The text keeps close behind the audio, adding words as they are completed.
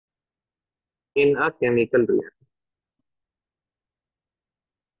in a chemical reaction.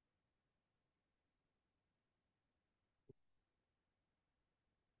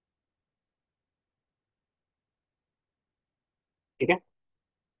 ठीक है,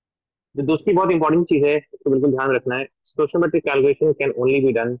 जो दूसरी बहुत इंपॉर्टेंट चीज है इसको बिल्कुल ध्यान रखना है, stoichiometric calculation can only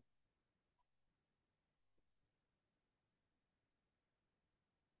be done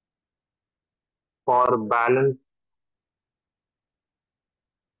for balance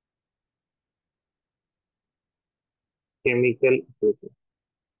chemical equation.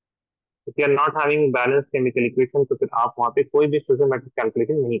 If you are not having balance chemical equation तो फिर आप वहां पे कोई भी स्टोइकोमेट्रिक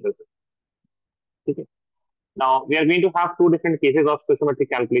कैलकुलेशन नहीं कर सकते. ठीक है. Now we are going to have to different cases of stoichiometric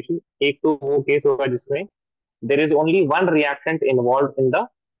calculation. एक तो वो केस होगा जिसमें there is only one reactant involve in the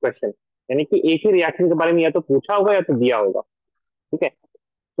question, यानी कि एक ही रिएक्शन के बारे में या तो पूछा होगा या तो दिया होगा. ठीक है.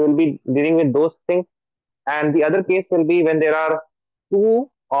 So we'll be dealing with those things. And the other case will be when there are two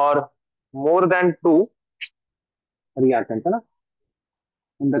or more than two reactants, है ना,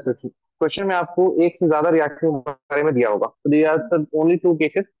 in the question. क्वेश्चन में आपको एक से ज्यादा रिएक्शन के बारे में दिया होगा, तो they are the only to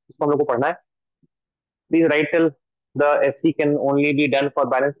cases जिसको हम लोग को पढ़ना है. Please right till the SC can only be done for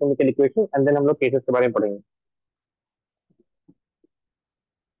balance chemical equation and then हम लोग केसेस के बारे में पढ़ेंगे.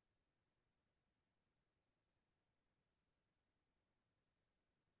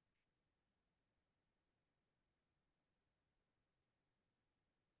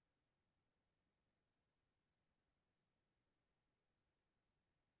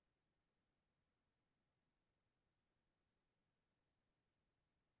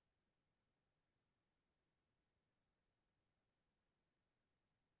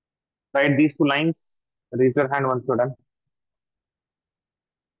 Right these two lines. Raise your hand once you done.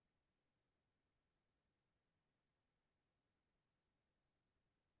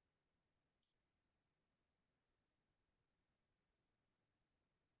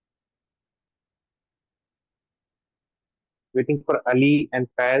 Waiting for Ali and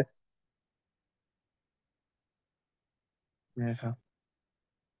Faiz. Yes, sir.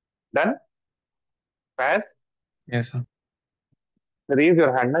 Done. Faiz, Yes, sir. raise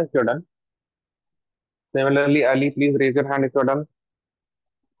your hand na, if you're done. Similarly, Ali, please raise your hand if you're done.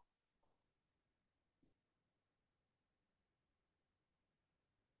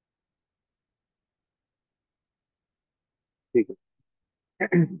 ठीक है.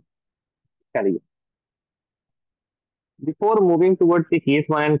 चलिए, before moving towards the case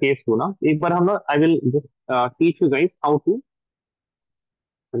one and case to ना, एक बार हम लोग I will just teach you guys how to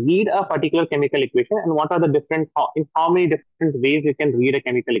read a particular chemical equation and what are the different in how many different ways you can read a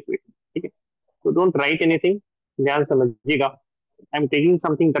chemical equation. ठीक है. So don't write anything. ध्यान समझिएगा. I'm taking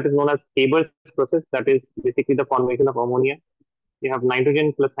something that is known as Haber's process, that is basically the formation of ammonia. You have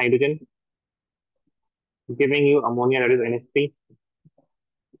nitrogen plus hydrogen giving you ammonia, that is NH3.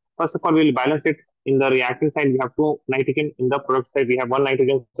 First of all, we will balance it. In the reactant side, we have two nitrogen. In the product side, we have one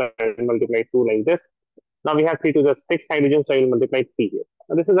nitrogen, so I will multiply two like this. Now we have 3 to the 6 hydrogen, so I will multiply 3 here.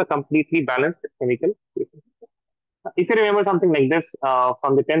 Now this is a completely balanced chemical equation. If you remember something like this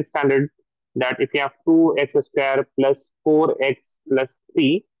from the 10th standard, that if you have 2x square plus 4x plus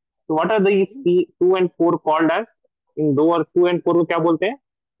 3, so what are these 2 and 4 called as? In 2 और 2 and 4 को क्या बोलते हैं?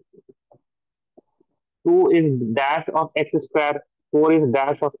 2 is dash of x square, 4 is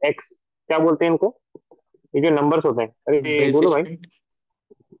dash of x. क्या बोलते हैं इनको? ये जो नंबर्स होते हैं, अरे बोलो भाई. Coefficient.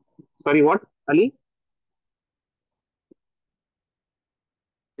 Sorry what Ali?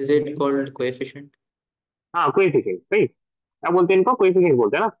 Is it called coefficient? हाँ, कोएफिशिएंट, सही. क्या बोलते हैं इनको? कोएफिशिएंट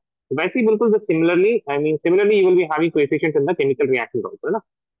बोलते हैं ना. तो वैसे ही बिल्कुल similarly, I mean similarly you will be having coefficient in the chemical reaction also, है ना.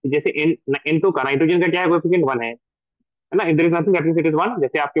 कि जैसे N2 का नाइट्रोजन का क्या है? कोएफिशिएंट 1 है ना. If there is nothing that means it is 1.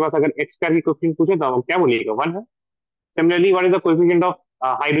 जैसे आपके पास अगर x स्क्वायर की कोएफिशिएंट पूछे तो आप क्या बोलिएगा? 1 है. Similarly what is the coefficient of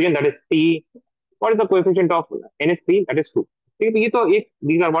hydrogen? That is 3. What is the coefficient of NH3? That is 2. ठीक है. तो ये तो एक,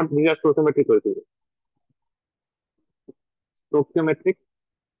 these are stoichiometric coefficient. Stoichiometric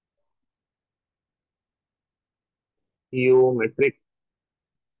geometric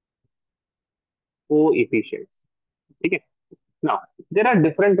coefficient. ठीक है. Now, there are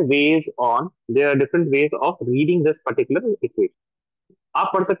different ways of reading this particular equation.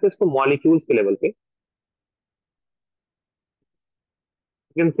 आप पढ़ सकते हैं इसको मॉलिक्यूल्स के लेवल पे.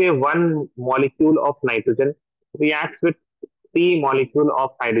 You can say one molecule of nitrogen reacts with three molecule of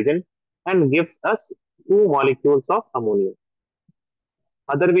hydrogen and gives us two molecules of ammonia.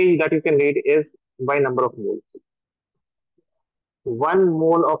 Other way that you can read is by number of moles. One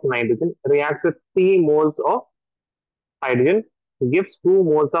mole of nitrogen reacts with 3 moles of hydrogen, gives 2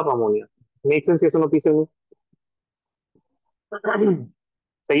 moles of ammonia. Make sense? Yes or no, please tell me.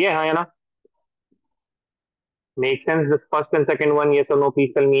 सही है, हाँ या ना? Make sense this first and second one? Yes or no,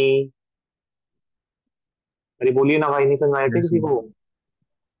 please tell me. अरे बोलिए ना भाई, नहीं समझ आया क्या Yes, किसी sir. को?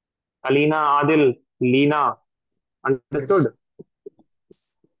 अलीना, आदिल, लीना, Yes. अंडरस्टूड?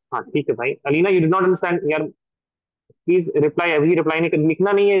 हाँ ठीक है भाई। Alina you did not understand यार, प्लीज रिप्लाई, अभी रिप्लाई नहीं कर,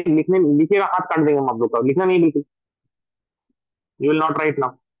 लिखना नहीं है, लिखने लिखिएगा हाथ काट देंगे हम आप लोग का, लिखना नहीं है बिल्कुल। You will not right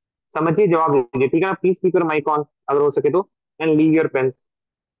now. समझिए, जवाब दीजिए, ठीक है ना? Please speak your mic on अगर हो सके तो, एंड लीव योर पेन्स।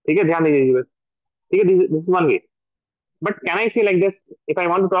 ठीक है, ध्यान दीजिए बस। ठीक है, this is one way. But can I से like this, if I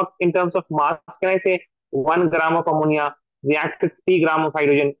want to talk in terms of mass, can I से 1 gram of ammonia reacts with 3 gram of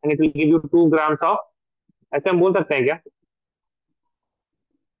hydrogen and it will give you 2 grams of, ऐसे हम बोल सकते हैं क्या?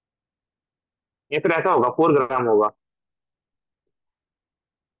 या फिर ऐसा होगा 4 ग्राम होगा?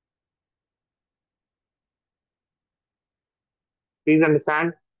 Please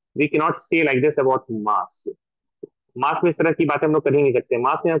understand, we cannot say like this about mass. मास में इस तरह की बातें हम लोग कर ही नहीं सकते।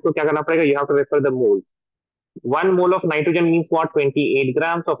 मास में आपको क्या करना पड़ेगा, you have to refer the moles. 1 mole of nitrogen means what? 28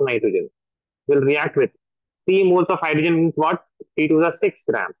 grams of nitrogen will react with 3 moles of hydrogen means what? 3 to the 6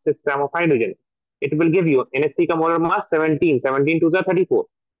 grams, 6 gram of hydrogen. It will give you NHC का molar mass 17, 17 to the 34,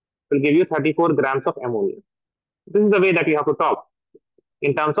 will give you 34 grams of ammonia. This is the way that you have to talk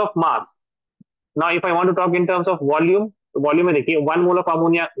in terms of mass. Now, if I want to talk in terms of volume, तो volume में देखिए 1 mole of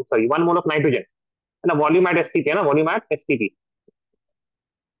ammonia, sorry, 1 mole of nitrogen, है ना? Volume at STP है ना? Volume at STP.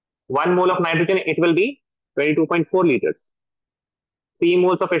 1 mole of nitrogen, it will be 22.4 liters. 3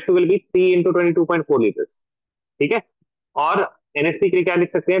 moles of H2 will be 3 into 22.4 liters. ठीक है? और NH3 के लिए क्या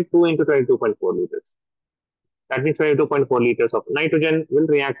लिख सकते हैं? 2 into 22.4 liters. That means 22.4 liters of nitrogen will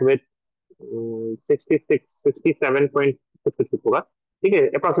react with 66, 67 point कुछ कुछ कुछ होगा, ठीक है,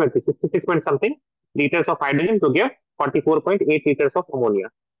 approximately 66 point something liters of hydrogen to give 44.8 liters of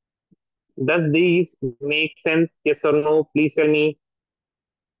ammonia. Does these make sense? Yes or no? Please tell me.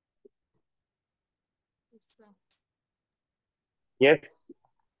 Yes.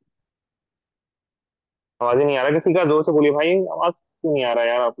 आवाज ही नहीं आ रहा किसी का, जोर से बोलिए भाई, आवाज क्यों नहीं आ रहा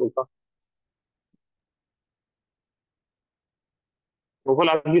यार आप लोग का? बिल्कुल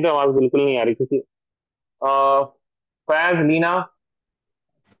आपकी तो आवाज बिल्कुल नहीं आ रही किसी। फैज, लीना,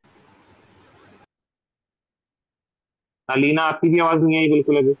 लीना आपकी भी आवाज नहीं आई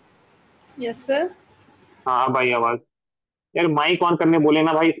बिल्कुल अभी। Yes sir. हाँ अब आई आवाज। यार माइक ऑन करने बोले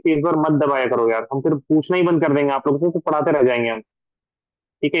ना भाई, स्पेस बार मत दबाया करो यार, हम फिर पूछना ही बंद कर देंगे आप लोगों से, सिर्फ पढ़ाते रह जाएंगे हम।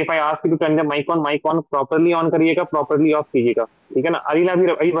 ठीक है, if I ask you to turn the mic on properly on करिएगा, प्रॉपरली ऑफ कीजिएगा। ठीक है ना? अरीना भी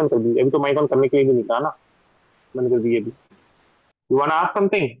अभी बंद कर दीजिए, अभी तो माइक ऑन करने के लिए भी नहीं कहा ना, बंद कर दीजिए अभी। You want ask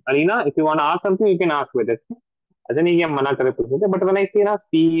something arena? If you want ask something you can ask with it. ऐसा नहीं कि हम मना करें पूछने से, बट व्हेन आई से ना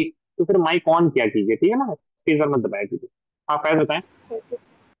स्पीक, तो फिर माइक ऑन किया कीजिए, ठीक है ना? स्पेस बार मत दबाया कीजिए। हाँ फैज बताएं।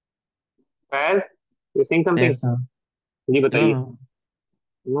 Faiz, you saying something? Yes, sir. Ji No, बताइए। no.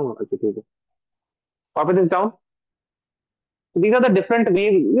 नो, अच्छा ठीक है, copy this down. So these are the different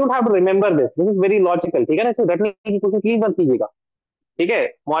ways. You don't have to remember this. This is very logical. ठीक है ना? So रटने की कोशिश प्लीज मत कीजिएगा। ठीक है,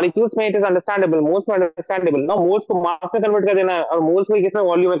 मॉलिक्यूल्स में इट इज अंडरस्टैंडेबल, मोल्स में अंडरस्टैंडेबल ना, मोल्स को मास में कन्वर्ट कर देना है और मोल्स को किसमें?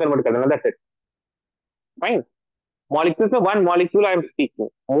 वॉल्यूम में कन्वर्ट कर देना, दैट्स इट। फाइन। मॉलिक्यूल्स में one molecule I am speaking,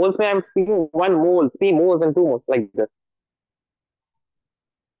 moles में I am speaking one mole, three moles and two moles, like this.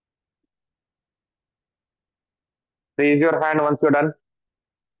 Raise your hand once you done.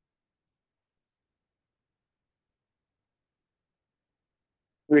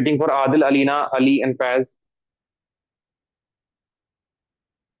 Waiting for Adil, Alina, Ali and Faiz.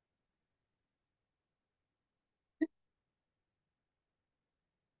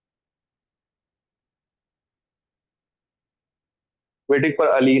 Waiting for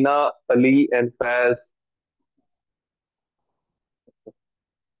Alina, Ali and Faiz.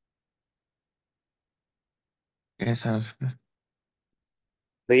 Yes, sir.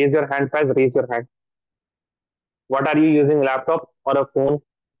 Raise your hand Faiz, raise your hand. What are you using, laptop और अ phone?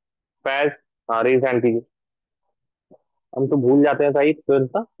 Faiz, हाँ raise hand कीजिए। हम तो भूल जाते हैं भाई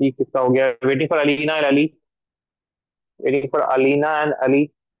तुरंत ना कि किसका हो गया। Waiting for Alina and Ali, waiting for Alina and Ali,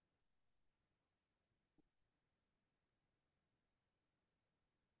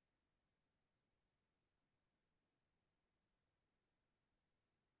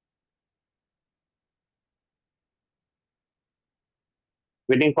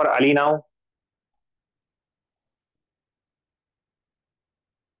 waiting for Ali now.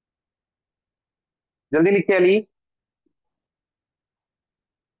 जल्दी लिखिए अली।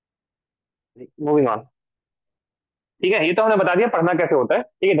 Moving on. ठीक है, ये तो हमने बता दिया पढ़ना कैसे होता है।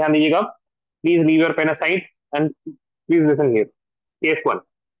 ठीक है, ध्यान दीजिएगा। Please leave your pen aside and please listen here. Case one,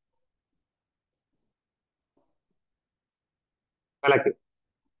 पहला case,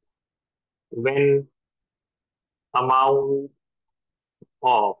 when amount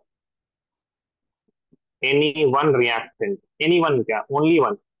of any one reactant, any one क्या, ओनली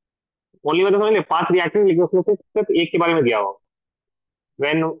वन, ओनली मतलब समझ ले, 5 रिएक्टेंट लेकिन उसमें से सिर्फ एक के बारे में दिया हो।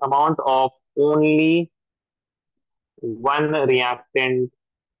 When amount of only one reactant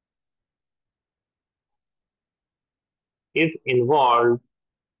is involve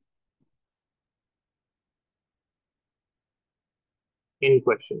in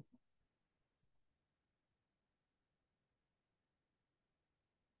question.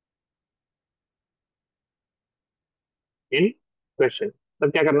 In question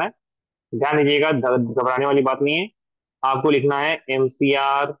तब क्या करना है, ध्यान दीजिएगा, घबराने वाली बात नहीं है। आपको लिखना है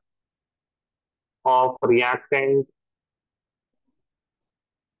MCR of reactant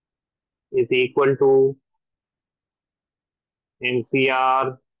is equal to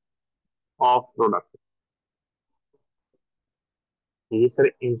MCR of product. ये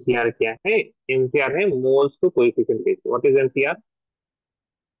सर एमसीआर क्या है? एमसीआर है moles two coefficient ratio. What is MCR?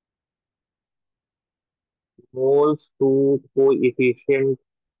 Moles two coefficient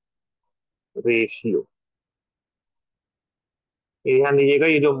ratio. ये ध्यान दीजिएगा,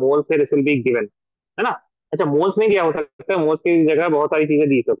 ये जो मोल्स है दिस विल बी गिवन, है ना? अच्छा, मोल्स नहीं दिया हो सकता है, मोल्स की जगह बहुत सारी चीजें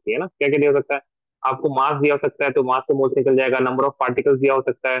दी सकती है ना। क्या क्या दिया हो सकता है? आपको मास दिया हो सकता है, तो मास से मोल्स निकल जाएगा। नंबर ऑफ पार्टिकल्स दिया हो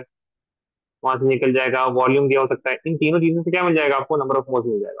सकता है, वहां से निकल जाएगा। वॉल्यूम दिया हो सकता है, इन तीनों चीजों से क्या मिल जाएगा आपको? नंबर ऑफ मोल्स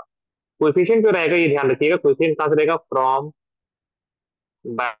मिल जाएगा। कोएफिशिएंट जो रहेगा ये ध्यान रखिएगा, कोएफिशिएंट कहां से रहेगा? From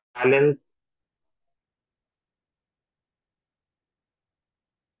balance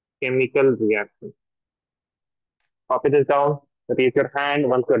chemical reaction. Copy this down, raise your hand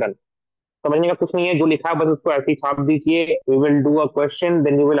once you done. समझने का कुछ नहीं है, जो लिखा है बस उसको ऐसे ही छाप दीजिए। We will do a question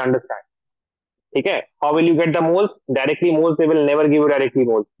then you will understand. ठीक है? How will you get the moles? Directly moles they will never give you directly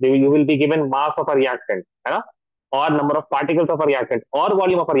moles, you will be given mass of a reactant, है ना, और number of particles of a reactant और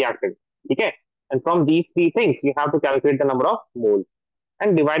volume of a reactant. ठीक है? And from these three things you have to calculate the number of moles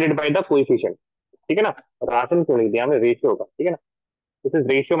and divided by the coefficient. ठीक है ना? Ration क्यों लिख दिया हमने? रेशियो का, ठीक है ना? This is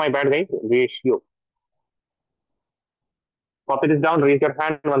ratio, my bad guys, ratio. Copy this down, raise your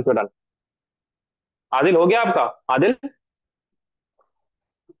hand once you done. Adil हो गया आपका? आदिल,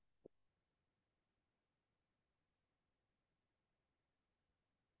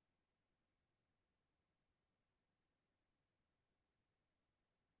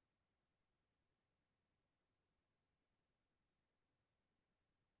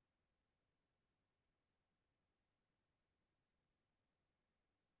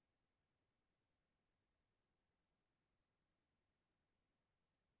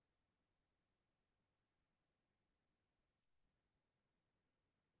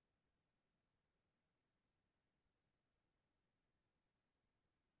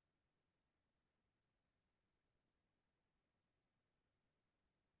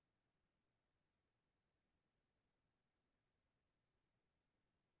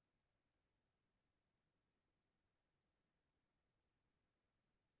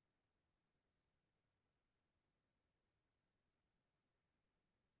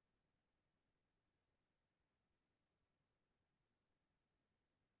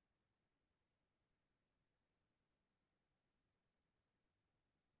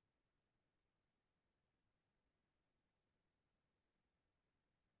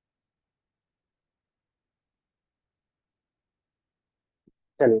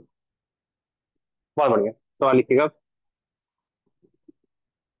 चलिए, बहुत बढ़िया। सवाल लिखिएगा।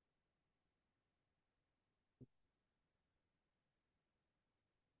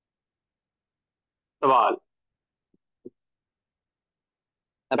 सवाल,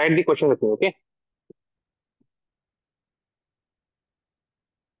 right the question with me, okay?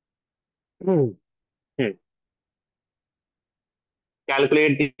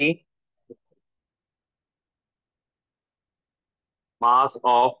 Calculate the mass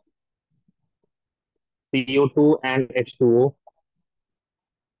of CO2 and H2O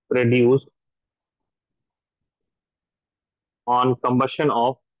produced on combustion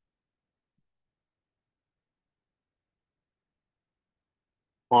of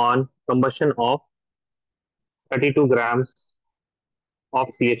 32 grams of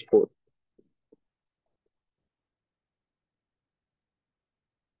CH4।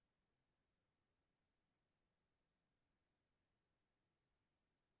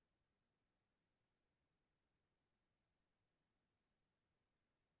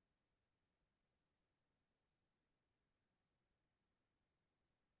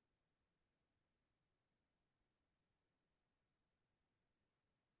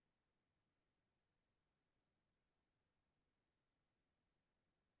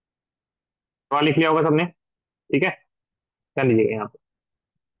 सवाल लिख लिया होगा सबने? ठीक है, कर लीजिएगा यहाँ पे।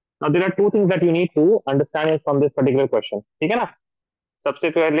 Now there are two things that you need to understand from this particular question, ठीक है ना? सबसे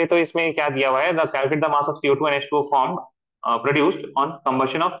पहले तो इसमें क्या दिया हुआ है? The calculate the mass of CO2 and H2O formed produced on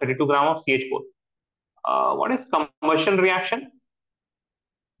combustion of 32 gram of CH4. What is combustion reaction?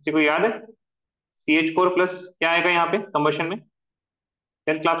 किसी को याद है? CH4 प्लस क्या आएगा यहाँ पे कंबशन में?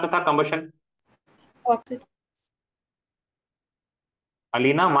 10th क्लास में था combustion. Oxygen.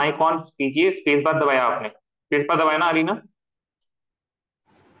 Alina mic on कीजिए. स्पेस बार दबाया आपने? स्पेस बार दबाया ना Alina?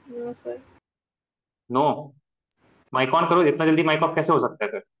 No sir. No. Mic on करो. इतना जल्दी माइक ऑफ कैसे हो सकता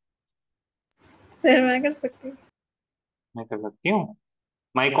है फिर? सर मैं कर सकती हूँ। मैं कर सकती हूँ.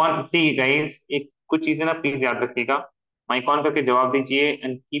 Mic on. सी गाइस, एक कुछ चीजें ना प्लीज याद रखिएगा. माइक ऑन करके जवाब दीजिए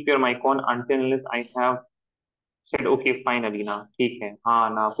and keep your mic on until unless I have said okay fine Alina. ठीक है, हाँ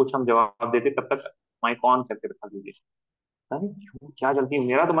ना, कुछ हम जवाब देते तब तक माइक ऑन करके रखा दीजिए. अरे क्यों, क्या जल्दी?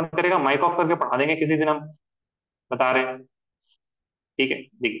 मेरा तो मन करेगा माइक ऑफ करके पढ़ा देंगे किसी दिन हम. बता रहे हैं. ठीक है,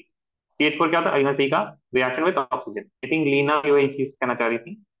 देखिए. CH4 क्या था? अलीना सही कहा. Reaction with oxygen. I think Leena भी वही चीज कहना चाह रही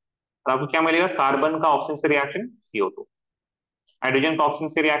थी. तो आपको क्या मिलेगा? कार्बन का ऑक्सीजन से रिएक्शन CO2. हाइड्रोजन का ऑक्सीजन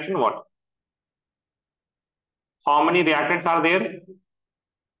से reaction water. How many reactants are there?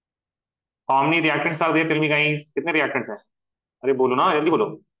 How many reactants are there? Tell me guys, कितने रिएक्टेंट्स हैं? अरे बोलो ना, जल्दी बोलो.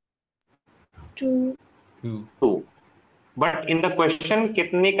 To. To. But in the question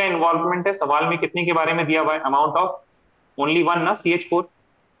कितने का इन्वॉल्वमेंट है? सवाल में कितने के बारे में दिया हुआ है? अमाउंट ऑफ ओनली वन ना, CH4.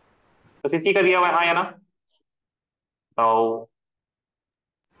 बस इसी का दिया हुआ है, हाँ या ना? तो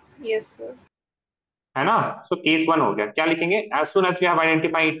यस सर। है ना? सो केस वन हो गया. क्या लिखेंगे? As soon as we have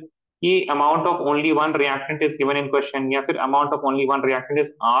identified कि amount of only one reactant is given in question, या फिर amount of only one reactant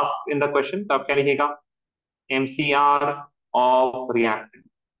is asked in the question, तो आप क्या लिखेगा? MCR of reactant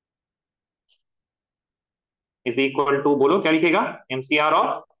is equal to, बोलो क्या लिखेगा? MCR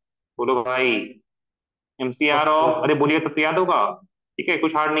ऑफ, बोलो भाई. MCR ऑफ, अरे बोलिए तो याद होगा. ठीक है,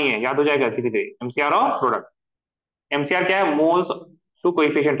 कुछ हार्ड नहीं है, याद हो जाएगा धीरे धीरे. MCR of product. MCR क्या है? Moles two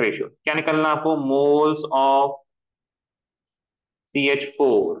coefficient ratio. क्या निकलना आपको? Moles of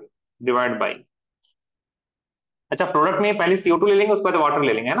CH4 divide by. अच्छा, प्रोडक्ट में पहले CO2 ले लेंगे, उसके बाद वाटर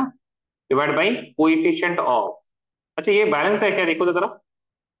ले लेंगे, है ना? Divide by coefficient of. अच्छा, ये बैलेंस है क्या? देखो तो जरा.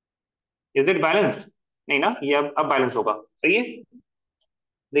 Is it balanced? नहीं ना, ये अब बैलेंस होगा. सही है.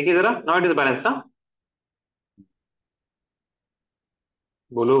 देखिए जरा, नाउ इट इज बैलेंस ना.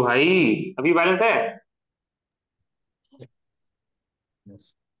 बोलो भाई, अभी बैलेंस है?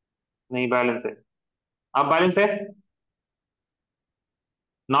 नहीं बैलेंस है. अब बैलेंस है.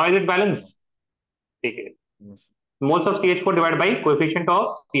 Now is it balanced? ठीक है. Moles of CH4 divide by coefficient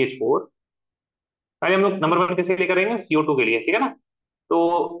of CH4. पहले हम लोग नंबर वन किसके लिए करेंगे? CO2 के लिए, ठीक है ना?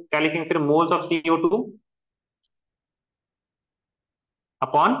 तो क्या लिखेंगे फिर? Moles of CO2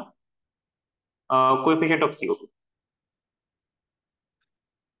 upon coefficient of CO2.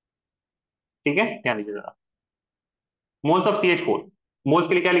 ठीक है, ध्यान दीजिए जरा. Moles of CH4. मोल्स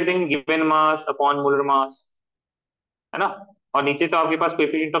के लिए क्या लिख देंगे? Given mass upon molar mass, है ना? और नीचे तो आपके पास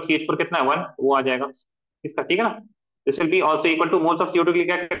कोएफिशिएंट ऑफ CH4 कितना है? 1, वो आ जाएगा इसका. ठीक है ना? This will be also equal two moles of CO2 के लिए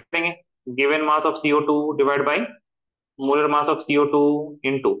क्या करेंगे? Given mass of CO2 divide by molar mass of CO2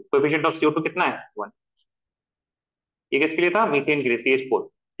 into coefficient of CO2 कितना है? 1. ये किसके लिए था? मीथेन के लिए, CH4.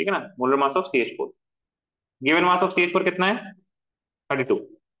 ठीक है ना? Molar mass of CH4. Given mass of CH4 कितना है? 32.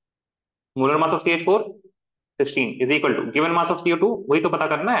 Molar mass of CH4 16 is equal to given mass of CO2, वही तो पता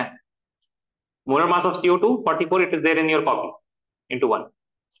करना है. Molar mass of CO2 44, it is there in your copy, into 1.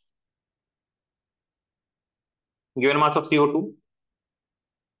 Given mass of CO2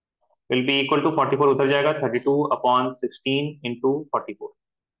 will be equal to 44, उधर जाएगा. 32 upon 16 into 44.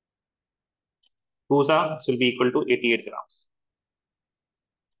 2 सा will be equal to 88 grams.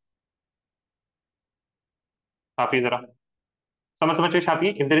 छापिए जरा. समझ समझ के छापिए.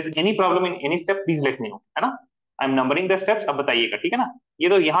 If there is any problem in any step please let me know, है ना? I am numbering the steps, अब बताइएगा. ठीक है ना? ये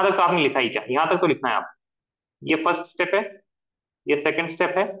तो यहां तक तो आपने लिखा ही, क्या यहां तक तो लिखना है आप. ये फर्स्ट स्टेप है, ये सेकंड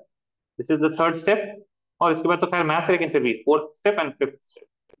स्टेप है, this is the third step, और इसके बाद तो खैर मैथ्स है, लेकिन फिर भी fourth step and fifth step.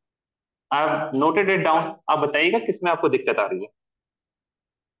 I have noted it down. आप बताइएगा किसमें आपको दिक्कत आ रही है.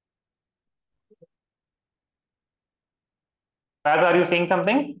 Faz, are you saying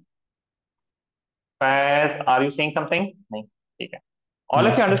something? Faz, are you saying something? नहीं. ठीक है. All No,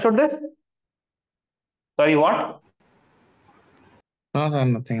 of you sir. understood this? Sorry, what? No, sir,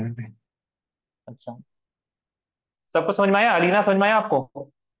 nothing, nothing. अच्छा, सबको समझ में आया? अलीना समझ में आया आपको?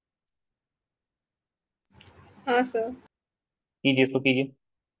 हाँ सर। कीजिए, इसको कीजिए.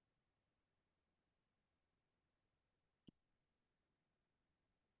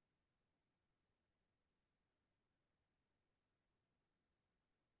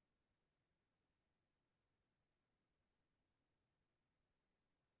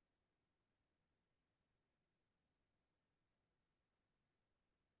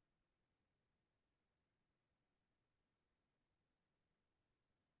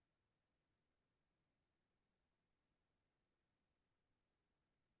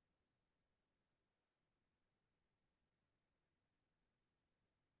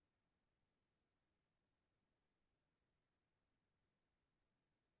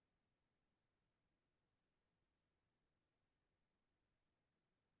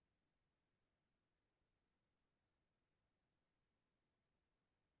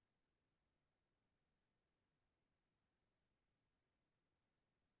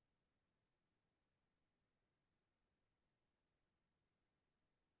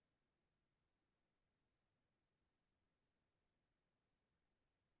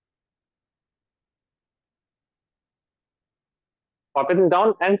 Copy this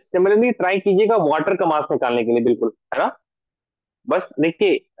down and similarly try कीजिएगा वाटर का मास निकालने के लिए, बिल्कुल है ना। बस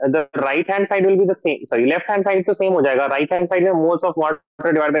देखिए the right hand side will be the same, sorry left hand side तो सेम हो जाएगा। राइट हैंड साइड में moles of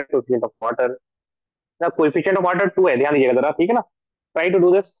water divide by coefficient of water, ना कोएफिशिएंट ऑफ वाटर 2 है, ध्यान दीजिएगा जरा, ठीक है ना। Try to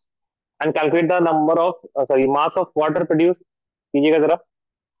do this and calculate the number of, sorry mass of water produce कीजिएगा जरा।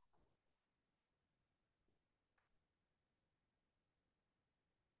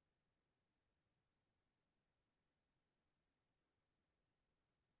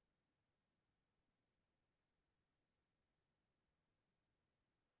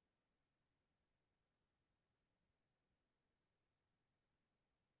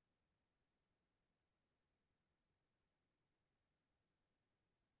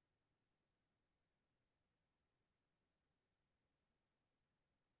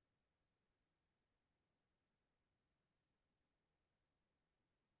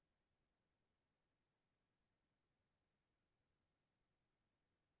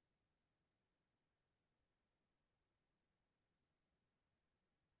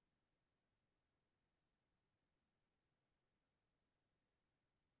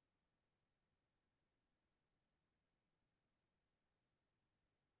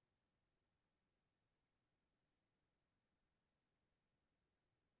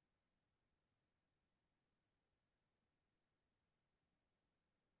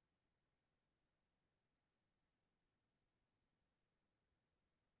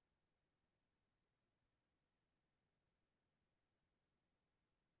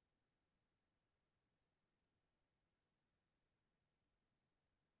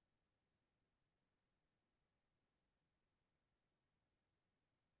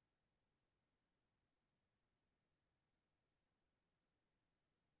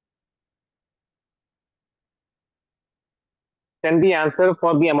 Send the answer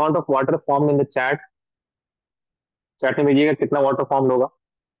for the amount of water form in the chat. Chat में भेजिएगा कितना वाटर फॉर्म होगा।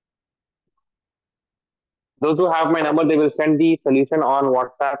 Those who have my number, they will send the solution on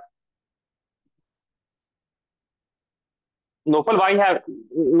WhatsApp. Nopal, why have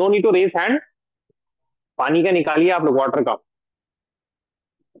no need to raise hand? पानी का निकालिए आप लोग, water का।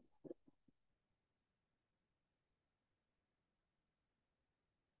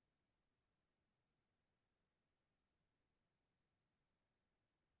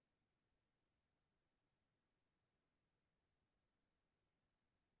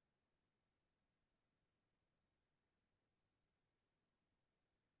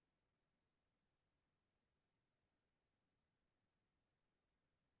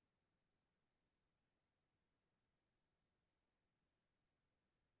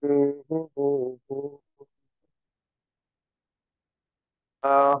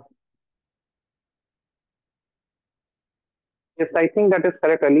 Uh, yes, I think that is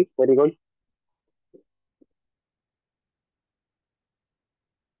correct, Ali. Very good.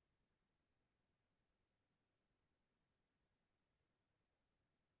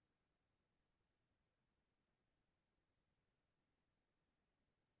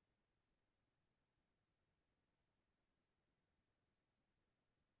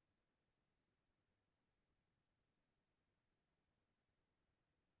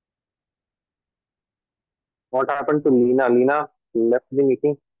 What happened to Lina? Lina left the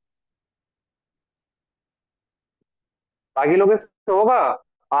meeting. बाकी लोग से होगा।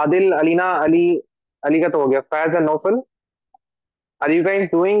 आदिल, अलीना, अली, अली का तो हो गया। Faiz and Naufal, are you guys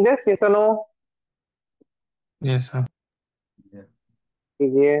doing this, yes और नो? Yes, sir.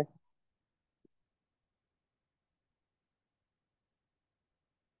 कीजिए।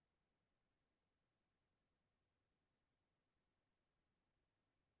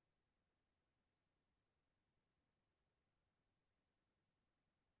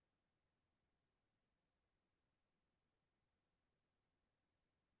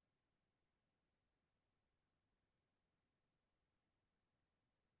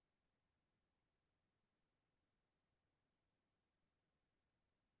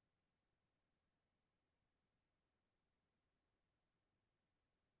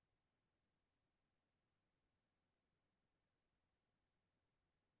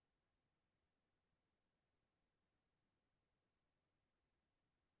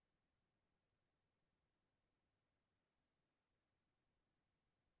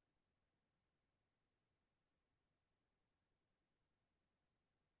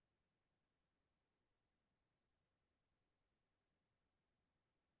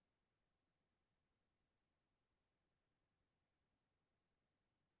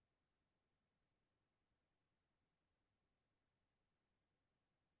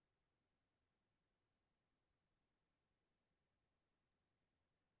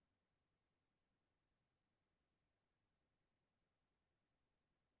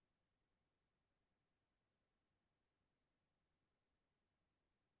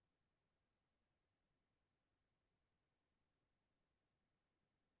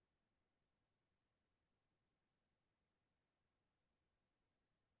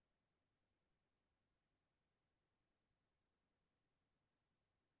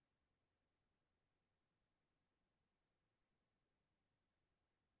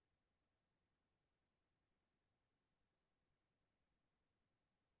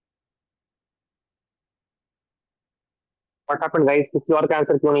 What happened guys? किसी और का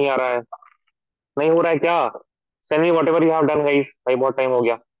आंसर क्यों नहीं आ रहा है? नहीं हो रहा है क्या? Send me whatever you have done guys, भाई बहुत टाइम हो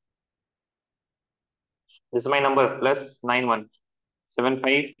गया। This is my number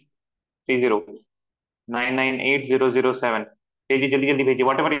 +917530998007। भेजिए जल्दी जल्दी भेजिए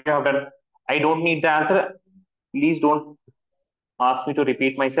whatever you have done. I don't need the answer, please don't ask me to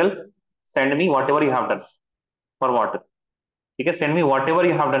repeat myself. Send me whatever you have done. For what? ठीक है, send me whatever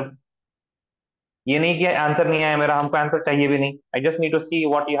you have done. ये नहीं कि answer नहीं आया मेरा, हमको answer चाहिए भी नहीं। I just need to see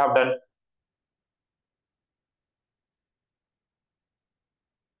what you have done.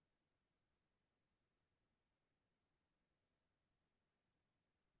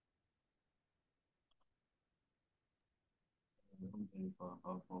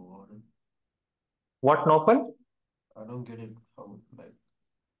 How forwarded? What, Nopal? I don't get it. How like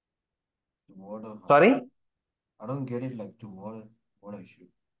what or how? Sorry? I don't get it. Like to what I should.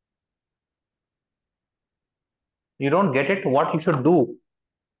 You don't get it? What you should do?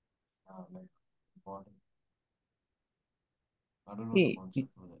 Like what? I don't know the See, concept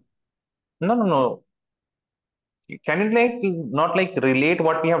for that. no, no, no. Can you like not like relate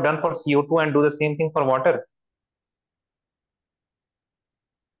what we have done for CO2 and do the same thing for water?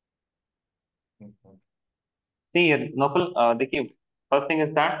 Okay. See, Nopal, देखिए, first thing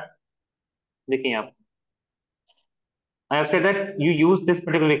is that, देखिए आप, I have said that you use this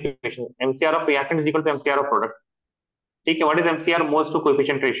particular equation. MCR of reactant is equal to MCR of product. ठीक है, what is MCR? Moles to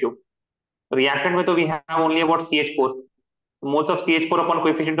coefficient ratio. Reactant में तो we have only about CH4. Moles of CH4 upon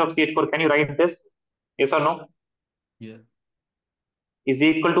coefficient of CH4. Can you write this? Yes or no? Yeah. Is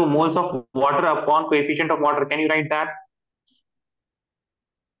equal to moles of water upon coefficient of water. Can you write that?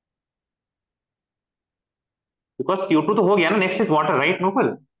 Because CO2 तो हो गया ना, next is water, right,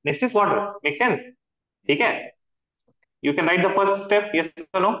 Nopal? Next is water. Yeah. Make sense? Yeah. ठीक है? You can write the first step, yes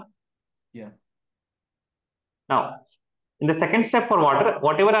or no? Yeah. Now, in the second step for water,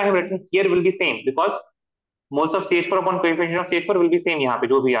 whatever I have written here will be same because moles of CH4 upon coefficient of CH4 will be same यहाँ पे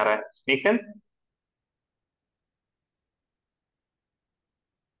जो भी आ रहा है. Make sense?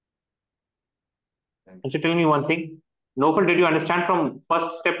 Thank And so tell me one thing. Nopal, did you understand from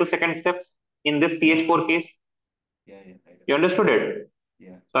first step to second step in this you. Yeah. CH4 case? Yeah. Yeah. I do. You understood it?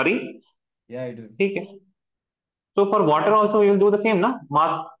 Yeah. Sorry? Yeah. I do. ठीक है. So for water also we will do the same, na?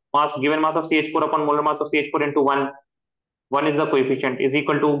 Mass given mass of CH4 upon molar mass of CH4 into 1. 1 is the coefficient is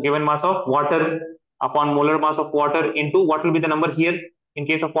equal to given mass of water upon molar mass of water into what will be the number here in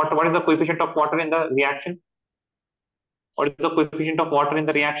case of water? What is the coefficient of water in the reaction? What is the coefficient of water in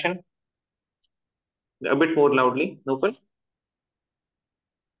the reaction? A bit more loudly, Nopal.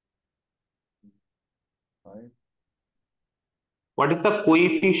 Five. What is the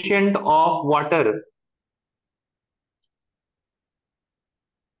coefficient of water?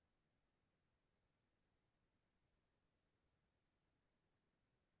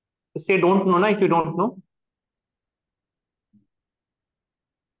 Say don't know na if you don't know.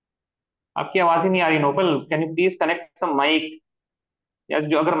 आपकी आवाज ही नहीं आ रही nopal, can you please connect some mic, या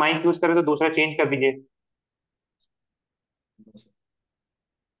जो अगर mic use करे तो दूसरा चेंज कर दीजिए. No, sir.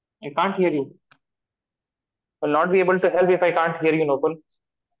 I can't hear you. Will not be able to help if I can't hear you, Nopal.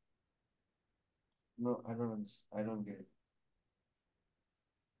 No, I don't understand. I don't get it.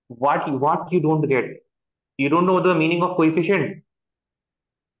 What you don't get? You don't know the meaning of coefficient?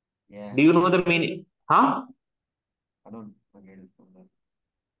 Yeah. Do you know the meaning? हाँ? I don't get it from that.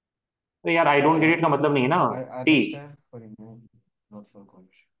 तो यार I don't get Yeah. it का मतलब नहीं है ना. I See, understand for remove, not for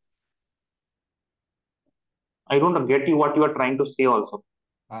coefficient. I don't get you what you are trying to say also.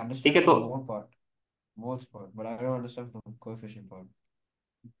 I ठीक understand है तो, from moles part, but I don't understand from coefficient part.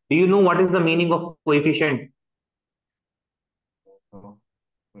 do you know what is the meaning of coefficient? So,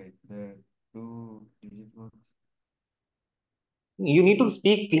 wait, the two digit one. You need to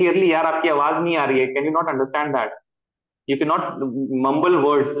speak clearly यार, आपकी आवाज नहीं आ रही है. Can you not understand that? You cannot mumble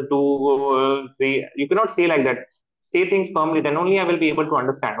words to say. You cannot say like that. Say things firmly, then only I will be able to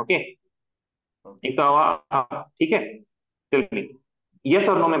understand. Okay? Okay. एक तो आवाज ठीक है. Tell me. Yes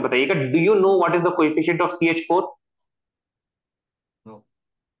or no में बताइएगा. Do you know what is the coefficient of CH4? No,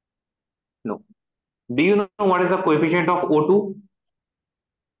 No. Do you know what is the coefficient of O2?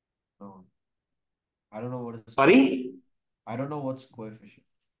 no. I don't know what is coefficient. Sorry? I don't know what's coefficient.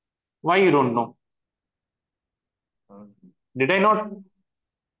 Why you don't know? Um, Did I not?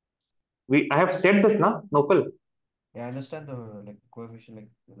 I have said this, na, Nopal. yeah, I understand the like coefficient, like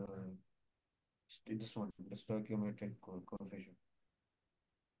this one, the stoichiometric coefficient.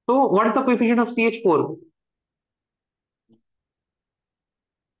 So what is the coefficient of CH4?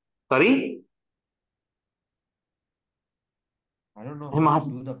 Sorry? I don't know I'm how to ask,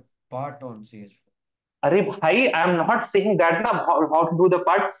 do the part on CH4. अरे भाई, I am not saying that ना, how to do the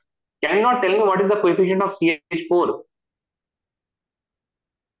part. Can you not tell me what is the coefficient of CH4?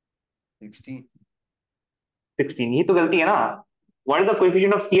 16. 16. ये तो गलती है ना. What is the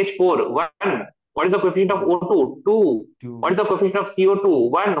coefficient of CH4? 1. What is the coefficient of 1. O2? 2. What 2. is the coefficient of CO2?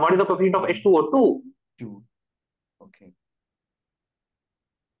 1. What is the coefficient of 1. H2O? 2. 2. Okay.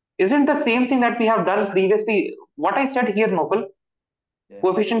 Isn't the same thing that we have done previously? What I said here, Nopal. Yeah.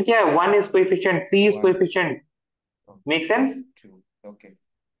 Coefficient क्या है? 1 is coefficient, 3 is 1. coefficient. Make sense? 2. Okay.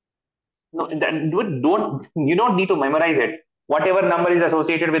 No, you don't need to memorize it. Whatever number is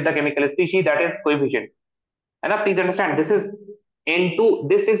associated with the chemical species, that is coefficient. And now please understand, this is N2.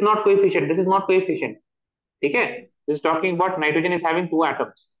 This is not coefficient. This is not coefficient. Okay? This is talking about nitrogen is having 2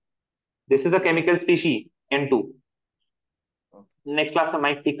 atoms. This is a chemical species N2. Okay. Next class में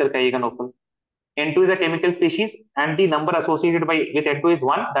mic ठीक करके आइएगा नोफल. N2 is a chemical species and the number associated with N2 is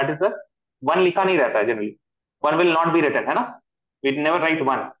 1. That is the 1 लिखा नहीं रहता है generally. 1 will not be written, है ना? We never write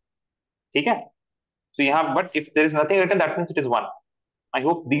 1. ठीक है? So यहाँ, but if there is nothing written, that means it is 1. I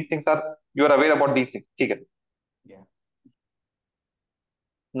hope these things are, you are aware about these things. ठीक है? Yeah.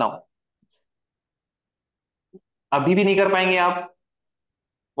 Now, अभी भी नहीं कर पाएंगे आप.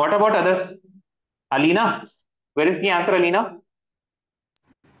 What about others? Alina, where is the answer, Alina?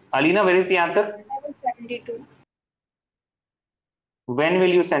 Alina, where is the answer? I will 72. When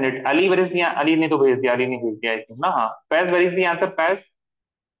will you send it? Ali, where is the Ali ने तो भेज दिया, Ali ने भेज दिया I think ना. हाँ. Paz, where is the answer? Paz?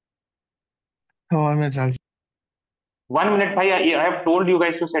 और मैं चल 1 minute भाई. I have told you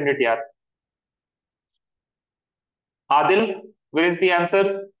guys to send it यार. Adil, where is the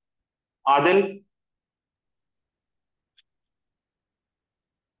answer? Adil?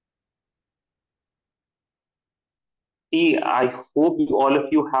 See, I hope all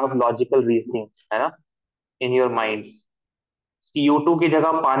of you have logical reasoning, है ना, in your minds. CO2 की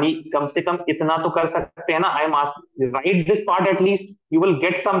जगह पानी कम से कम इतना तो कर सकते हैं ना. I am asking, write this part at least. You will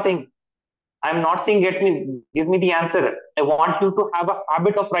get something. I am not saying give me the answer. I want you to have a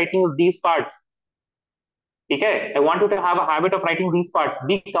habit of writing these parts. ठीक है? I want you to have a habit of writing these parts.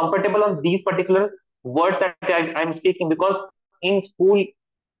 Be comfortable on these particular words that I am speaking because in school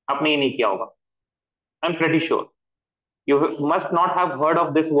आपने ये नहीं किया होगा. I'm pretty sure. You must not have heard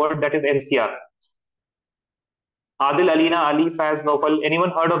of this word that is MCR. Adil, Alina, Ali, Faz, Nofal. Anyone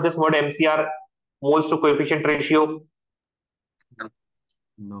heard of this word MCR? Moles to coefficient ratio?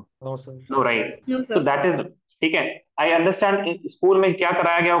 No. No, sir. No, right? No, So sir. that is ठीक है. I understand school में क्या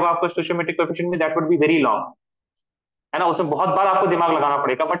कराया गया होगा आपको स्टोइचोमेट्रिक coefficient में. That would be very long. है ना, उसमें बहुत बार आपको दिमाग लगाना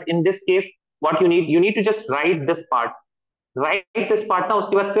पड़ेगा. But in this case, what you need to just write this part. Write this part ना,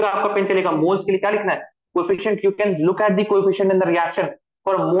 उसके बाद फिर आपका पेन चलेगा. मोल्स के लिए क्या लिखना है? Coefficient. You can look at the coefficient in the reaction.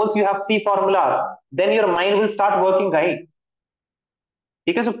 For moles, you have 3 formulas. Then your mind will start working, right?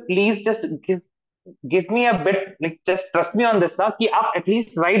 ठीक है. So please just give me a bit, like just trust me on this ना, कि आप at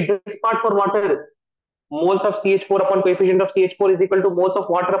least write this part for water. Moles of CH4 upon coefficient of CH4 is equal to moles of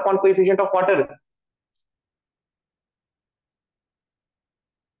water upon coefficient of water.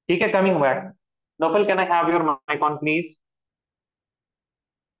 ठीक है. Coming back. Nofal, can I have your mic on, please?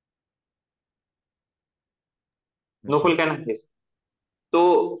 Yes, Nofal, sir. can I? Yes. So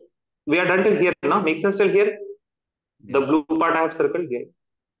we are done till here now. Makes sense till here? The Yeah. blue part I have circled. Yes.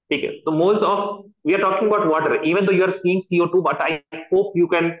 ठीक है. So moles of, we are talking about water. Even though you are seeing CO2, but I hope you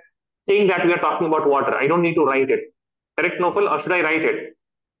can think that we are talking about water. I don't need to write it. Correct, Nofal, or should I write it?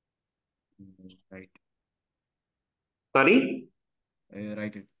 Right. Sorry?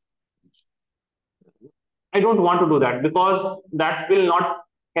 Write it. I don't want to do that because that will not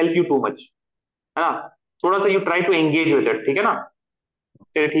help you too much. है ना? थोड़ा सा you try to engage with it. ठीक है ना?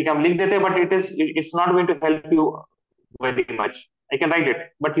 चलिए ठीक है, हम लिख देते हैं, but it's not going to help you very much. I can write it,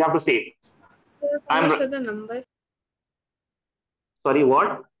 but you have to say it. Sir, can you I'm show the number? sorry,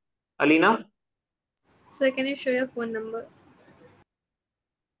 what? Alina? Sir, can you show your phone number?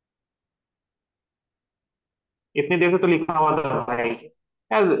 इतनी देर से तो लिखा हुआ था भाई.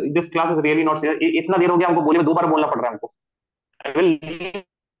 यार, this class is really not serious. इतना देर हो गया हमको बोले में 2 बार बोलना पड़ रहा है हमको. I will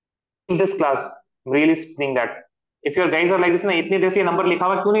leave this class. I'm really saying that. If your guys are like this ना, इतनी देर से ये नंबर लिखा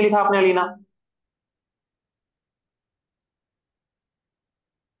हुआ क्यों नहीं लिखा आपने, Alina?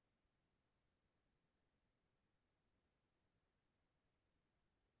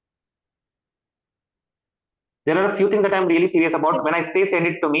 There are a few things that I'm really serious about. Yes. When I say send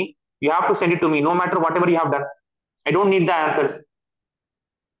it to me, you have to send it to me, no matter whatever you have done. I don't need the answers.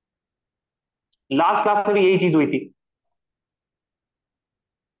 Last class में भी यही चीज हुई थी.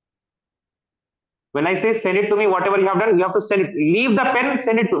 When I say send it to me, whatever you have done, you have to send it. Leave the pen,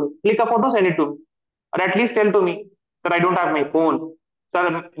 send it to me. Click a photo, send it to me. Or at least tell to me, sir, I don't have my phone. Sir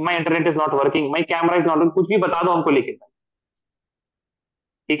my internet is not working, my camera is not working, कुछ भी बता दो हमको लेके,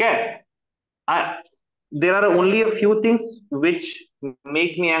 ठीक है। There are only a few things which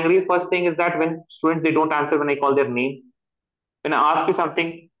makes me angry. First thing is that when students they don't answer when I call their name. When I ask you something,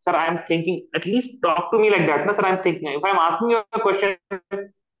 sir, I am thinking. At least talk to me like that, no, sir. I am thinking. If I am asking you a question,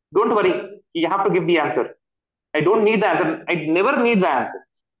 don't worry. You have to give the answer. I don't need the answer. I never need the answer.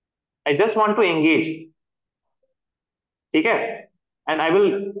 I just want to engage. ठीक है? And I will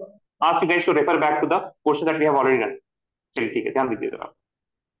ask you guys to refer back to the portion that we have already done. चलिए ठीक है, ध्यान दीजिए जरा.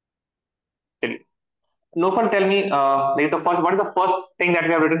 चलिए. Nofal, tell me, like the first, what is the first thing that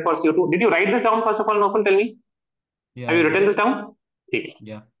we have written for CO2? Did you write this down first of all, Nofal? Tell me, Yeah, have I you did. written this down? ठीक है.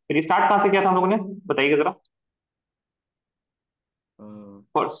 Yeah. फिर start कहाँ से किया था हम लोगों ने? बताइए जरा.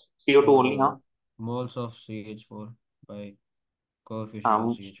 First CO2 only, हाँ. Moles of CH4 by coefficient of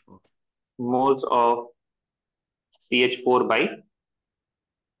हाँ, CH4. moles of CH4 by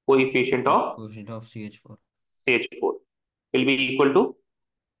coefficient of Coefficient of CH4. CH4 will be equal to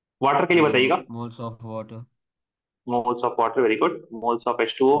water के लिए बताइएगा. Moles of water Moles of water, very good. Moles of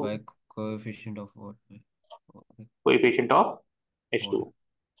H2O, by coefficient of water. coefficient of Water. H2O.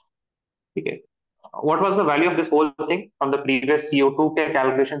 ठीक है. What was the value of this whole thing from the previous CO2 के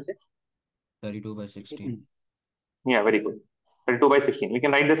calculation से? 32 by 16. Yeah, very good. 32 by 16. We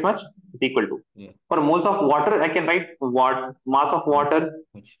can write this much is equal to. Yeah. For moles of water, I can write what mass of water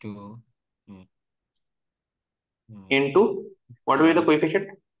H2O. Yeah. into what will be the 1. coefficient?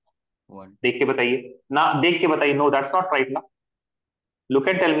 1. देख के बताइए ना, देख के बताइए. No, that's not right ना. Look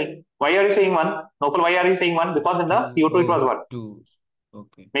and tell me. Why are you saying 1? Nopal, why are you saying 1? Because in the CO2 it was 1. 2.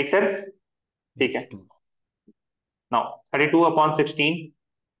 Okay. Make sense? ठीक है. H2. Now 32 upon 16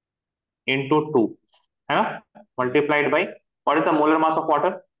 into 2 है ना, multiplied by what is the molar mass of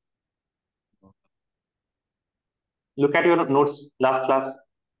water? Look at your notes last class.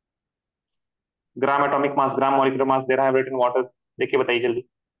 Gram atomic mass, gram molecular mass दे रहा है written water. देखिए बताइए जल्दी.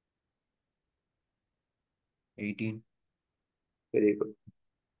 18. Very good.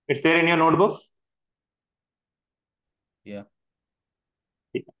 It's there in your notebook. Yeah.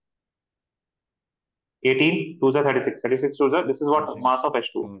 18 2 are 36, 36 2 are, this is what 36. mass of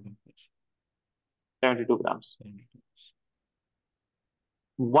H2, 72 grams. 72.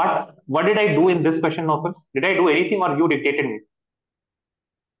 What did I do in this question, Nopal? Did I do anything or you dictated me?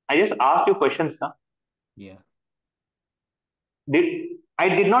 I just asked you questions ना. Yeah. I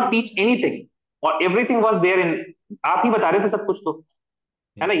did not teach anything or everything was there in. आप ही बता रहे थे सब कुछ तो,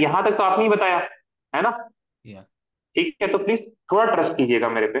 है ना. Yes. यहाँ तक तो आपने ही बताया है ना. Yeah. ठीक है, तो प्लीज थोड़ा ट्रस्ट कीजिएगा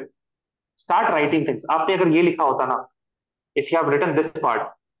मेरे पे. Start writing things. आपने अगर ये लिखा होता ना, if you have written this part,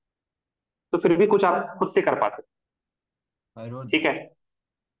 तो फिर भी कुछ आप खुद से कर पाते. I wrote ठीक है. that.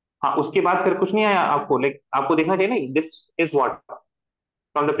 हाँ, उसके बाद फिर कुछ नहीं आया आपको. लाइक आपको देखना चाहिए नहीं, this is what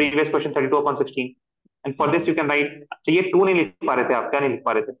from the Yeah. Previous question 32/16. And for Yeah. This you can write. अच्छा, ये 2 नहीं लिख पा रहे थे आप, क्या नहीं लिख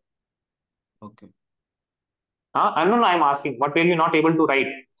पा रहे थे? Okay. हाँ, I know, I am asking what were you not able to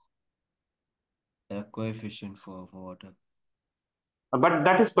right. The coefficient for water. But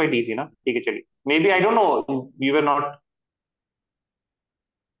that is quite easy ना. ठीक है, चलिए. May B I don't know, you were not.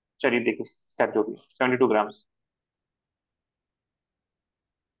 चलिए देखिए, खैर जो भी, 72 ग्राम्स.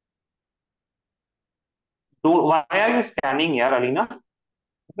 तो व्हाई आर यू स्कैनिंग यार अलीना?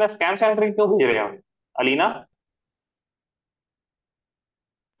 इतना स्कैन स्कैन करके क्यों भेज रहे हो Alina?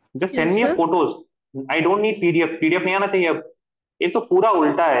 Just send Yes, me a sir. Photos. I don't need PDF. PDF नहीं आना चाहिए अब. एक तो पूरा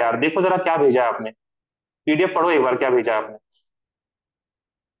उल्टा है यार. देखो जरा क्या भेजा है आपने. पीडीएफ पढ़ो एक बार, क्या भेजा है आपने.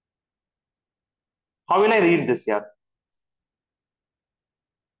 How will I read this यार?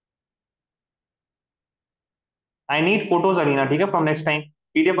 आई नीड फोटोज अलीना, ठीक है, फ्रॉम नेक्स्ट टाइम.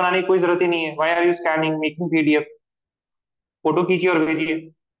 पीडीएफ बनाने की कोई जरूरत ही नहीं है. Why are you scanning making PDF? Photo खींचिए और भेजिए.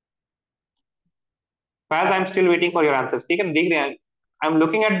 Faiz I am still waiting for your answers. ठीक है ना, देख रहे हैं. I am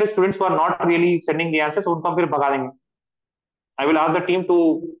looking at the students who are not really sending the answers, उनको हम फिर भगा देंगे. I will ask the team to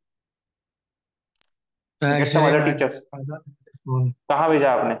So get some actually, other my teachers. I don't have the phone. कहाँ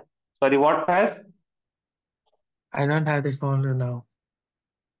भेजा आपने? Sorry, what Faiz? I don't have the phone now.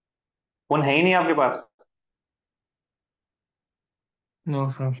 Phone है ही नहीं आपके पास. No,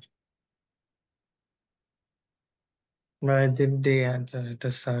 sir. But I did the answer.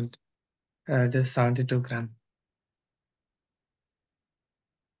 Just 72 gram.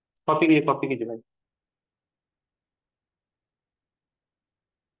 Copy कीजिए भाई.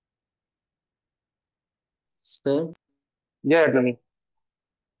 Sir, जय अटनी.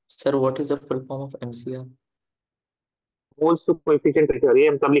 sir, what is the full form of MCR? Moles two coefficient ratio. ये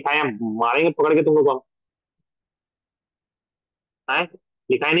हम सब लिखाए हैं, मारेंगे पकड़ के तुम लोग को. हम हैं,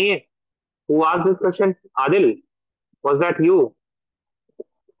 लिखाए नहीं है. Who asked this question? Adil, was that you?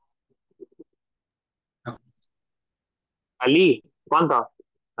 Ali? कौन था?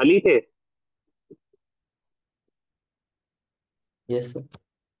 अली थे? Yes, sir.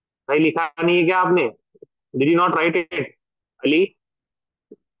 भाई लिखा नहीं है क्या आपने? Did you not right it? Ali,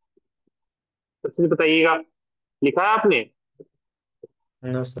 अच्छे से बताइएगा, लिखा है आपने?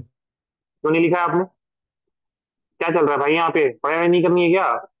 No, sir. क्यों नहीं लिखा है आपने? क्या चल रहा है भाई यहाँ पे, पढ़ाई नहीं करनी है क्या?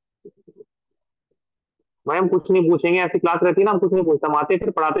 भाई हम कुछ नहीं पूछेंगे, ऐसी क्लास रहती है ना, हम कुछ नहीं पूछते, हम आते हैं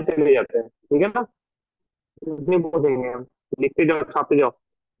फिर पढ़ाते चले जाते हैं, ठीक है ना? कुछ नहीं पूछेंगे हम, लिखते जाओ छापते जाओ,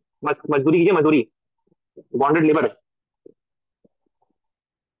 मजदूरी कीजिए, मजदूरी, bonded labour.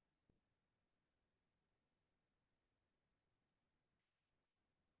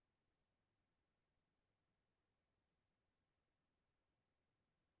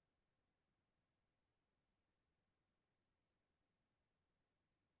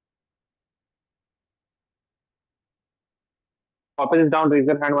 Copy this down, raise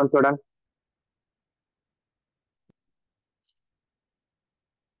your hand once you're done.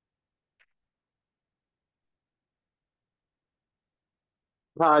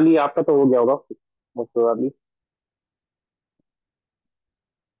 हाँ अली, आपका तो हो गया होगा most probably.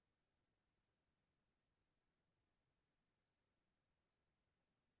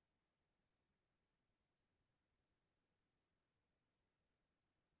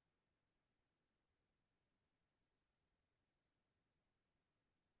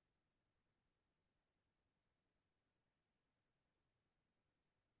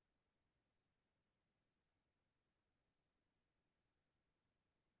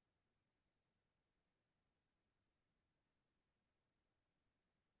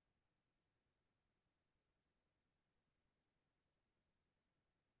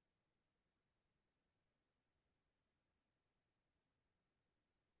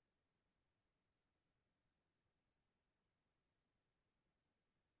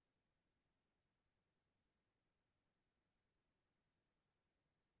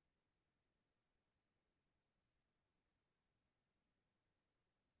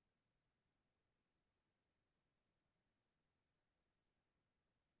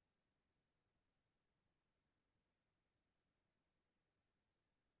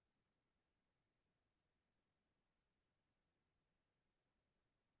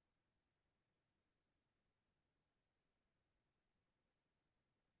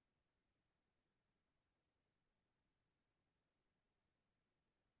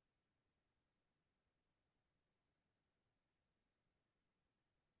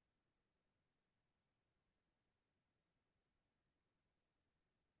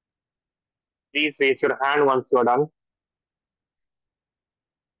 Please raise your hand once you are done.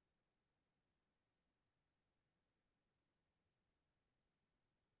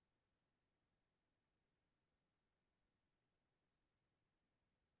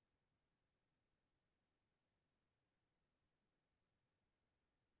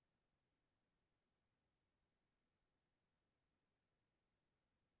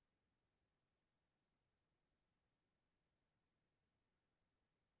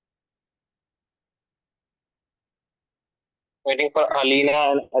 Waiting for Alina,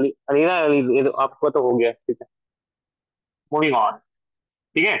 Alina, ये तो आपका तो हो गया, ठीक है। मूविंग ऑन,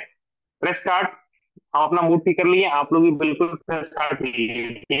 ठीक है। Press start. हम अपना मूड ठीक कर लिए, आप लोग भी बिल्कुल प्रेस स्टार्ट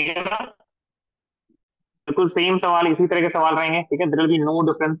कीजिए, ठीक है ना? बिल्कुल सेम सवाल, इसी तरह के सवाल रहेंगे, ठीक है। There will be no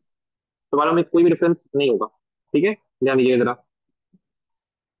difference, सवालों में कोई भी डिफरेंस नहीं होगा, ठीक है। ध्यान दीजिए जरा।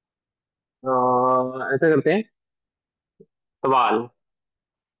 ऐसा करते हैं, सवाल।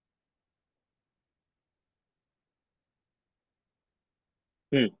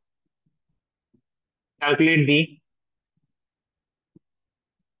 Calculate the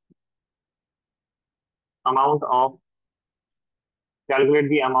amount of, calculate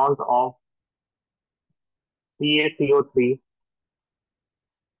the amount of CaCO3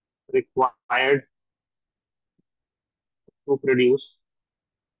 required to produce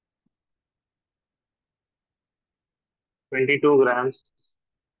 22 grams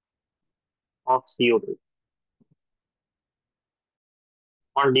of CO2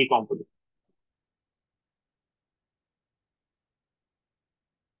 on decomposition,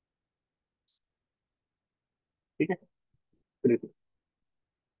 ठीक है। देखिए,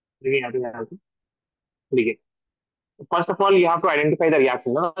 देखिए यहाँ पे, यहाँ पे देखिए। First of all you have to identify the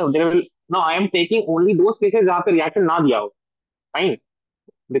reaction. There will, no I am taking only those cases जहाँ पे रिएक्शन ना दिया हो, fine,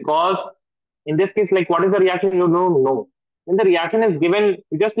 because in this case, like, what is the reaction, you don't know. When the reaction is given,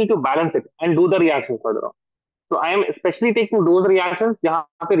 you just need to balance it and do the reaction further on. So I am especially taking those reactions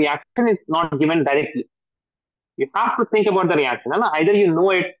जहाँ पे reaction is not given directly. You have to think about the reaction, है ना? Either you know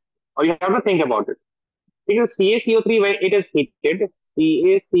it or you have to think about it. Because CaCO3, when it is heated,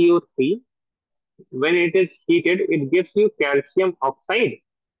 CaCO3 when it is heated, it gives you calcium oxide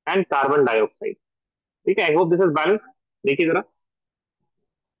and carbon dioxide. ठीक है, I hope this is balanced. देखिए जरा,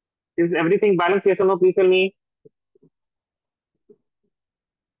 is everything balanced? Yes or no? Please tell me.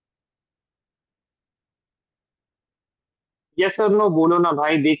 Yes or no बोलो ना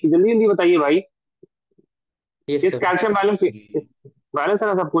भाई, देखिए जल्दी जल्दी बताइए भाई. Yes, इस sir. कैल्शियम बैलेंस, इस बैलेंस है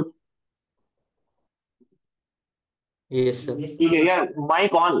ना सब कुछ. Yes, sir. ठीक है यार,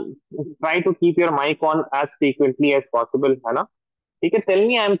 mic on, try to keep your mic on as frequently as possible, है ना. ठीक है, tell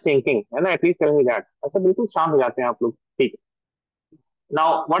me I am thinking, है ना, एटलीस्ट टेल मी दैट. ऐसा बिल्कुल शांत हो जाते हैं आप लोग. ठीक है.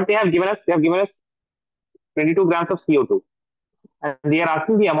 Now what they have given us, they have given us 22 grams of CO2 and they are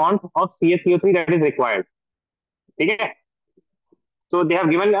asking the amount of CaCO3 that is required. ठीक है. So they have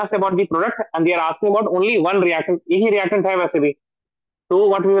given us about the product and they are asking about only one reactant. एक ही reactant है वैसे भी. So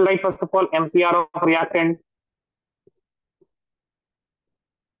what we will write first of all, MCR of reactant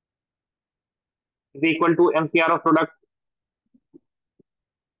is equal to MCR of product.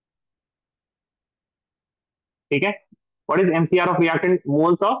 ठीक है. What is MCR of reactant?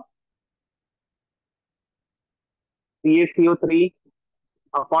 Moles of CaCO3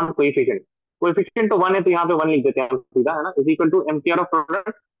 upon coefficient. Coefficient तो 1 है तो यहाँ पे 1 लिख देते हैं सीधा, है ना. Is equal to MCR of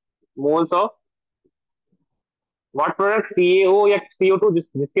product moles of what product, CaO या CO2,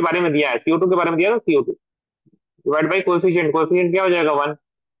 जिसके बारे में दिया है, CO2 के बारे में दिया है, तो CO2 divide by coefficient. Coefficient क्या हो जाएगा 1.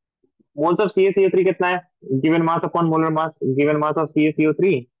 मोल्स ऑफ CaCO3 कितना है, given mass upon molar mass, given mass of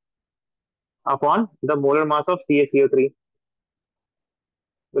CaCO3 upon the molar mass of CaCO3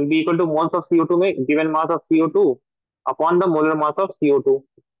 will be equal to moles of CO2 में given mass of CO2 upon the molar mass of CO2.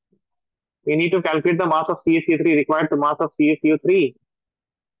 We need to calculate the mass of CaCO3. Required the mass of CaCO3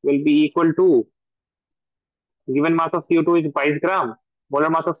 will be equal to, given mass of CO2 is 5 gram,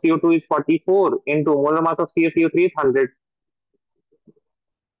 molar mass of CO2 is 44 into molar mass of CaCO3 is 100.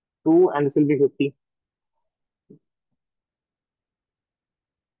 2 and this will be 50.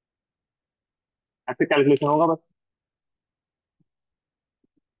 ऐसे calculation होगा बस.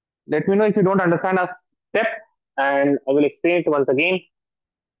 Let me know if you don't understand a step and I will explain it once again.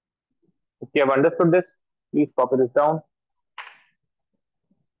 If you have understood this, please copy this down.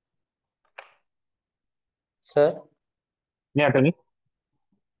 Sir, Yeah, tell me.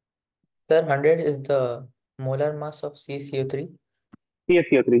 sir, 100 is the molar mass of CaCO3.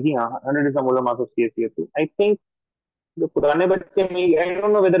 CaCO3, जी हाँ, 100 is the molar mass of CaCO3. I think the पुराने बच्चे में, I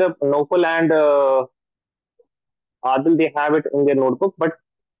don't know whether Nopal and Adil they have it in their notebook, but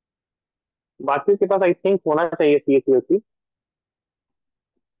बाकी के पास I think होना चाहिए CaCO3.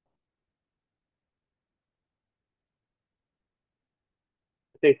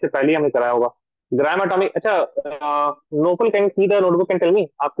 अच्छा, इससे पहले ही हमने कराया होगा. ग्राम एटॉमिक, अच्छा, Nobel can see the notebook and tell me,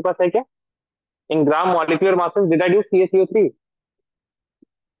 आपके पास है क्या? इन gram molecular masses did I do CaCO3?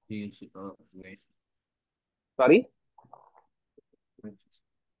 Yes, wait. Sorry, Wait,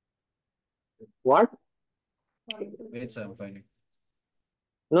 what? wait, sir, I'm finding.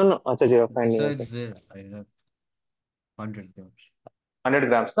 No no, अच्छा जी, फाइन नहीं है. Besides there, I have 100 grams. 100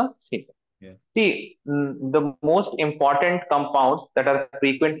 grams ना, ठीक है. Yeah. See, the most important compounds that are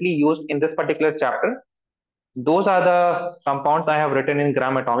frequently used in this particular chapter, those are the compounds I have written in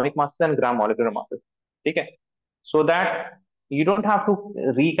gram atomic masses and gram molecular masses. ठीक है. So that you don't have to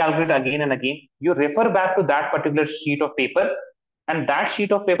recalculate again and again. You refer back to that particular sheet of paper, and that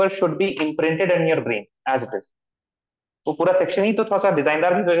sheet of paper should be imprinted in your brain as it is. वो पूरा section ही तो थोड़ा सा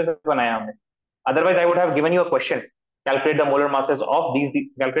डिजाइनदार की वजह से बनाया हमने. Otherwise, I would have given you a question. Calculate the molar masses of these,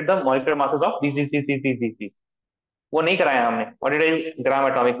 calculate the molecular masses of these. वो नहीं कराया हमने. What did I do? Gram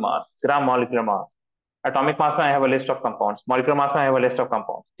atomic mass, gram molecular mass. Atomic mass में I have a list of compounds. Molecular mass में I have a list of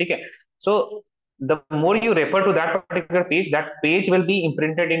compounds. ठीक है. So the more you refer to that particular page, that page will be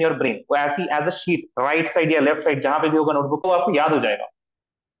imprinted in your brain. वो ऐसी as a sheet, right side या left side, जहां पे भी होगा नोटबुक को आपको याद हो जाएगा,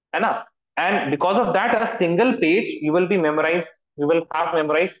 है ना. And because of that, a single page you will be memorized. You will have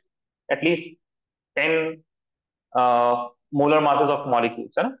memorized at least 10 molar masses of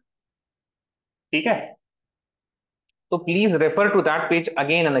molecules, है ना. ठीक है. तो please refer to that page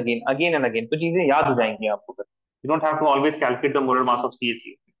again and again, again and again, तो चीजें याद हो जाएंगी आपको. You don't have to always calculate the molar mass of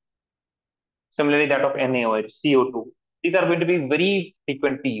CaCO. Similarly, that of NaOH, CO2. These are going to be very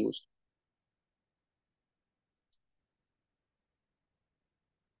frequently used.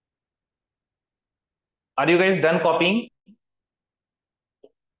 Are you guys done copying?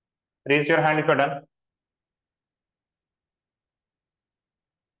 Raise your hand if you're done.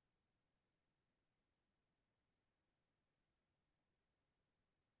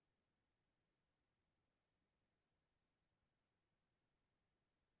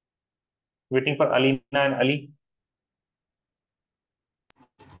 Waiting for Alina and Ali.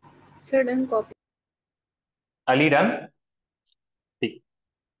 Sir, done copy. Ali done. ठीक।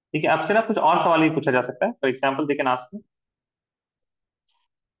 ठीक है, आपसे ना कुछ और सवाल भी पूछा जा सकता है। For example they can ask you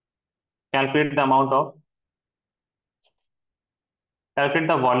calculate the amount of calculate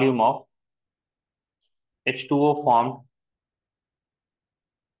the volume of H2O formed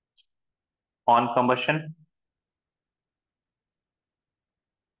on combustion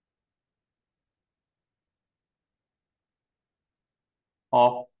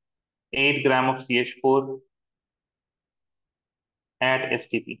of 8 gram of CH4 at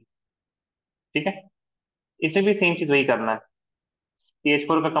STP। ठीक है, इसमें भी सेम चीज वही करना है।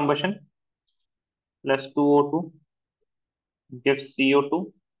 CH4 का combustion plus 2O2 gives CO2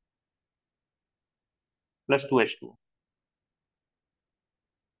 plus 2H2।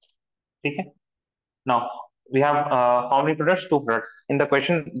 ठीक है, now we have how many products? Two products in the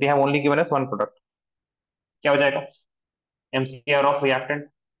question, they have only given us one product। क्या हो जाएगा? MCR of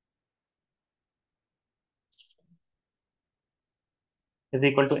reactant is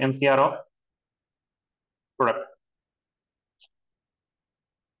equal to MCR of product।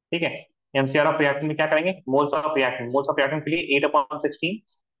 ठीक है, MCR of reactant में क्या करेंगे? मोल्स ऑफ रिएक्टेंट के लिए 8/16,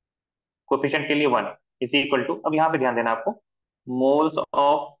 कोफिशिएंट के लिए 1 इज इक्वल टू, अब यहाँ पे ध्यान देना आपको, मोल्स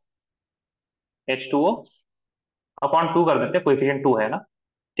ऑफ H2O अपॉन 2 कर देते हैं, कोफिशिएंट 2 है ना।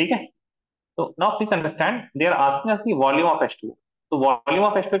 ठीक है, तो now please understand they are asking us the volume of H2O। तो वॉल्यूम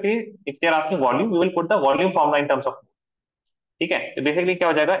ऑफ H2O के लिए if they are asking volume, we will put the volume formula in terms of. ठीक है, तो बेसिकली क्या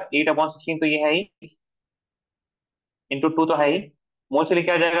हो जाएगा, 8/16 तो ये है ही, इंटू 2 तो है ही, मोल से लिए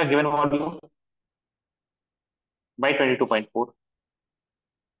क्या हो जाएगा, गिवन वॉल्यूम बाई 22.4।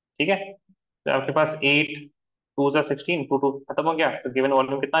 ठीक है, तो आपके पास 8 2 16, 2 खत्म हो गया, तो गिवन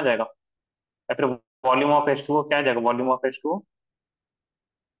वॉल्यूम कितना आ जाएगा? या फिर वॉल्यूम ऑफ H2O क्या आ जाएगा? Volume of H2O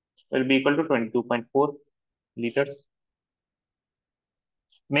will be equal to 22.4 litres.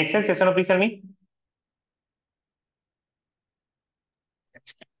 Make sense? Yes और नो, प्लीज टेल मी।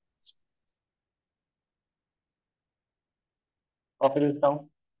 और फिर इसका